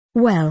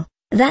Well,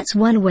 that's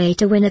one way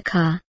to win a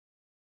car.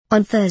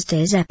 On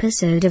Thursday's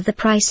episode of The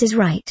Price is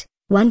Right,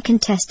 one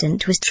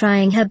contestant was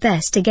trying her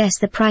best to guess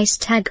the price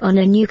tag on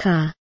a new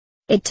car.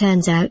 It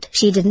turns out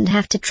she didn't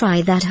have to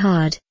try that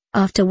hard.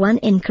 After one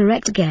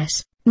incorrect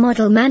guess,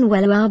 model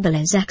Manuela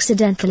Arbeláez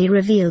accidentally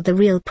revealed the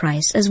real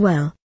price as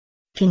well.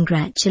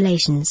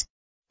 "Congratulations.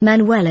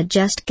 Manuela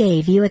just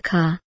gave you a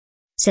car,"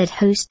 said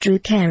host Drew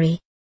Carey.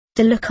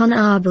 The look on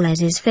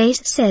Arbeláez's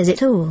face says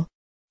it all.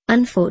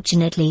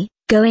 Unfortunately,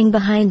 going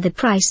behind the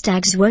price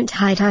tags won't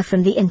hide her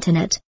from the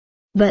internet.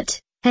 But,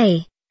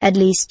 hey, at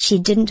least she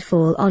didn't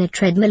fall on a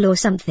treadmill or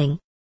something.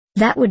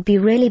 That would be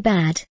really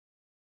bad.